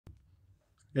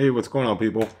Hey, what's going on,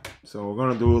 people? So we're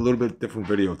gonna do a little bit different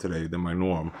video today than my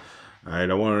norm. All right,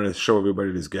 I wanted to show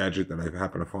everybody this gadget that I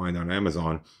happened to find on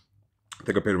Amazon. I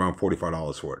think I paid around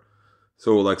 $45 for it.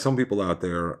 So, like some people out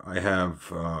there, I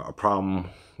have a problem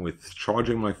with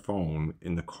charging my phone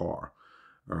in the car.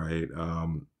 All right,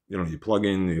 you plug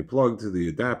to the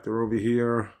adapter over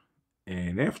here,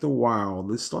 and after a while,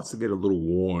 this starts to get a little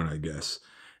worn, I guess.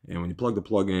 And when you plug the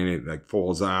plug in, it like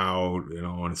falls out,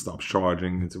 and it stops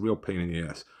charging. It's a real pain in the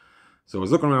ass. So I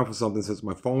was looking around for something since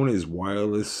my phone is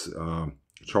wireless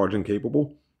charging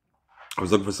capable. I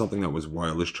was looking for something that was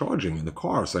wireless charging in the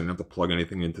car, so I didn't have to plug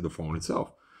anything into the phone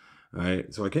itself. All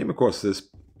right, so I came across this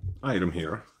item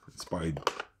here. It's by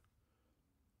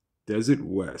Desert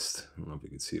West. I don't know if you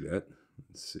can see that.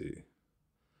 Let's see.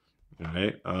 All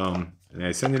right, and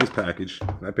I sent you this package,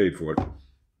 and I paid for it.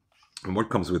 And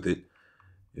what comes with it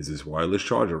is this wireless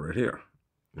charger right here.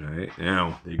 All right,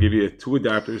 now they give you two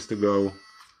adapters to go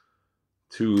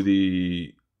to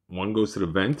the one goes to the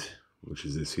vent, which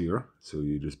is this here. So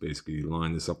you just basically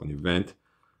line this up on your vent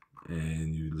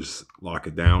and you just lock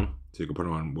it down so you can put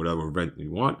it on whatever vent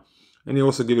you want. And they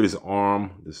also give you this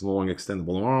arm, this long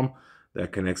extendable arm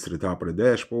that connects to the top of the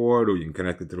dashboard, or you can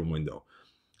connect it to the window.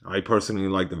 I personally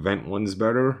like the vent ones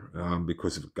better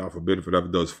because if, God forbid, if it ever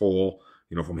does fall,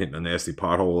 from hitting a nasty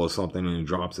pothole or something and it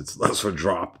drops, it's less of a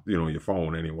drop, your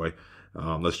phone anyway.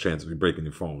 Less chance of you breaking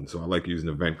your phone. So I like using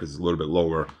the vent because it's a little bit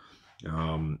lower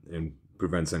and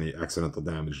prevents any accidental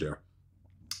damage there.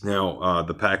 Now,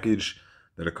 the package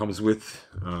that it comes with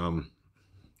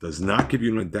does not give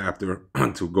you an adapter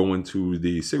to go into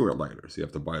the cigarette lighter. So you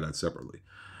have to buy that separately,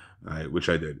 which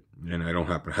I did. And I don't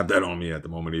happen to have that on me at the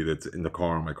moment either. It's in the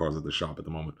car. My car's at the shop at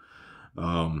the moment.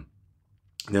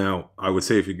 Now, I would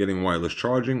say if you're getting wireless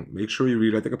charging, make sure you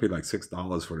read, I think I paid like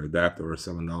 $6 for the adapter or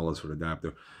 $7 for the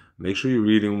adapter. Make sure you're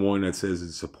reading one that says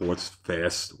it supports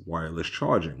fast wireless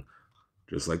charging,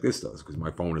 just like this does, because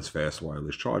my phone is fast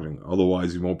wireless charging.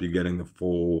 Otherwise, you won't be getting the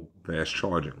full fast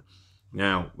charging.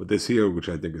 Now, with this here, which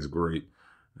I think is great,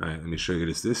 let me show you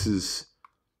this. This is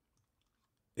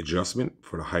adjustment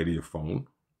for the height of your phone.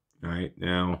 All right,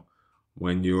 now,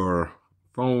 when your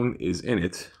phone is in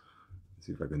it, let's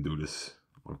see if I can do this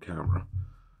on camera.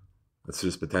 Let's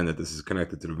just pretend that this is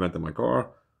connected to the vent of my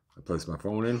car. I place my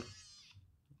phone in,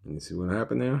 and you see what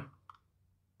happened there?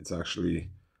 It's actually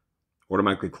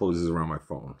automatically closes around my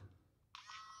phone.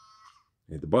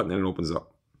 You hit the button and it opens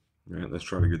up. All right, let's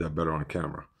try to get that better on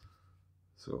camera.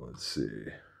 So let's see.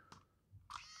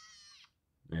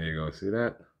 There you go, see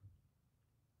that?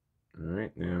 All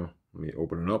right, now let me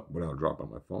open it up without dropping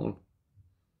my phone.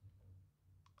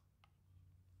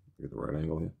 Get the right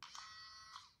angle here.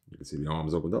 You can see the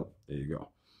arms opened up. There you go.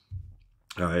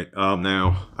 All right.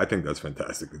 Now I think that's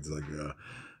fantastic. It's like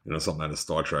something out of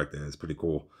Star Trek. There, it's pretty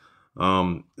cool.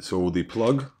 So the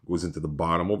plug goes into the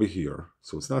bottom over here,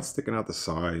 so it's not sticking out the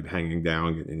side, hanging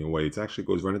down in your way. It actually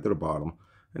goes right into the bottom,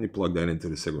 and you plug that into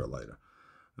the cigarette lighter.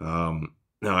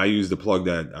 Now I use the plug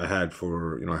that I had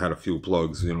for I had a few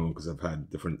plugs, because I've had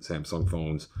different Samsung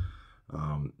phones.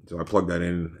 So I plug that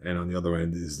in, and on the other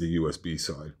end is the USB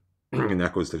side, and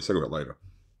that goes to the cigarette lighter.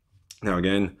 Now,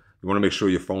 again, you want to make sure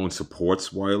your phone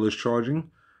supports wireless charging.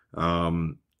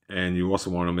 And you also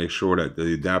want to make sure that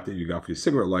the adapter you got for your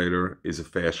cigarette lighter is a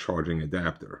fast charging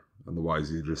adapter.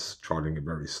 Otherwise, you're just charging it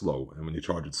very slow. And when you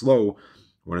charge it slow,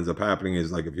 what ends up happening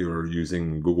is, like if you're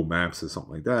using Google Maps or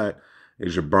something like that,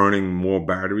 is you're burning more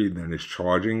battery than it's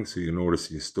charging. So you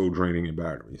notice you're still draining your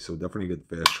battery. So definitely get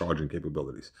fast charging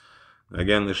capabilities.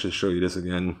 Again, let's just show you this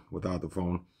again without the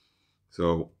phone.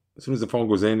 So as soon as the phone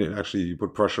goes in, you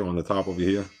put pressure on the top over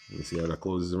here. You see how that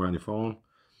closes around your phone.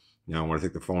 Now I want to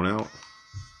take the phone out.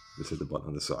 Just hit the button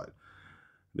on the side.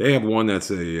 They have one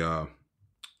that's a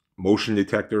motion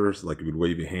detector, so like you would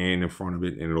wave your hand in front of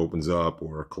it and it opens up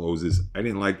or closes. I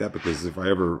didn't like that because if I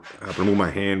ever happen to move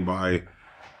my hand by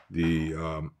the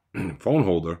phone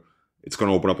holder, it's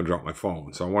going to open up and drop my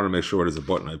phone. So I want to make sure there's a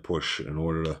button I push in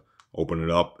order to open it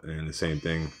up, and the same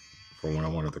thing for when I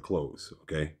want it to close.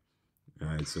 Okay. All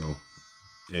right, so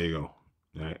there you go.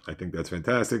 All right, I think that's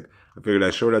fantastic. I figured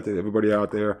I'd show that to everybody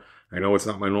out there. I know it's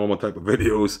not my normal type of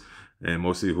videos, and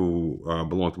most of you who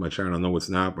belong to my channel know it's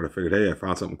not, but I figured, hey, I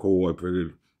found something cool. I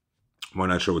figured, why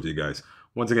not show it to you guys?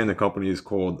 Once again, the company is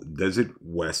called Desert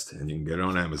West, and you can get it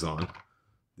on Amazon.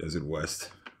 Desert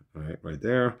West, all right, right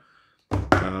there.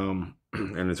 And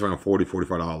it's around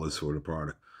 $45 for the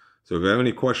product. So if you have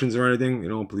any questions or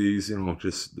anything, please,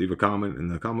 just leave a comment in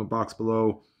the comment box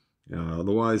below.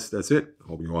 Otherwise, that's it.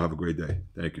 Hope you all have a great day.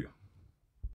 Thank you.